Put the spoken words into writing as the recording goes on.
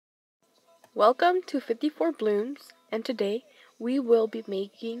Welcome to 54 Blooms, and today we will be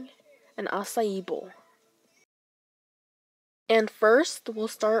making an acai bowl. And first, we'll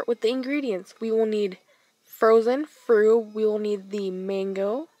start with the ingredients. We will need frozen fruit, we will need the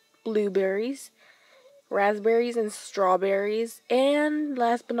mango, blueberries, raspberries, and strawberries, and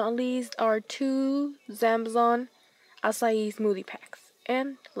last but not least, our 2 Zamazon acai smoothie packs.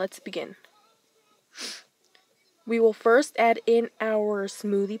 And let's begin. We will first add in our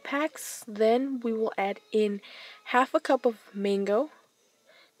smoothie packs, then we will add in half a cup of mango,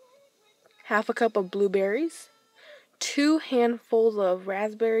 half a cup of blueberries, 2 handfuls of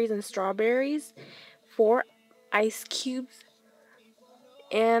raspberries and strawberries, 4 ice cubes,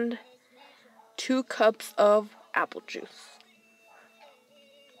 and 2 cups of apple juice.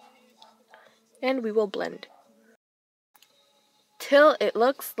 And we will blend till it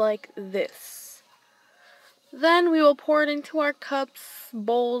looks like this. Then we will pour it into our cups,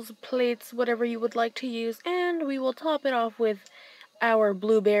 bowls, plates, whatever you would like to use, and we will top it off with our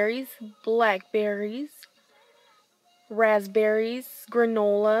blueberries, blackberries, raspberries,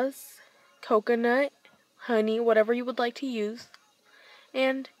 granolas, coconut, honey, whatever you would like to use,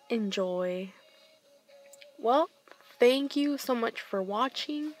 and enjoy. Well, thank you so much for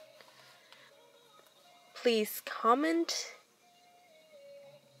watching. Please comment,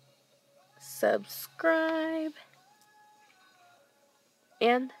 subscribe,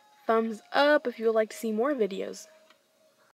 and thumbs up if you would like to see more videos.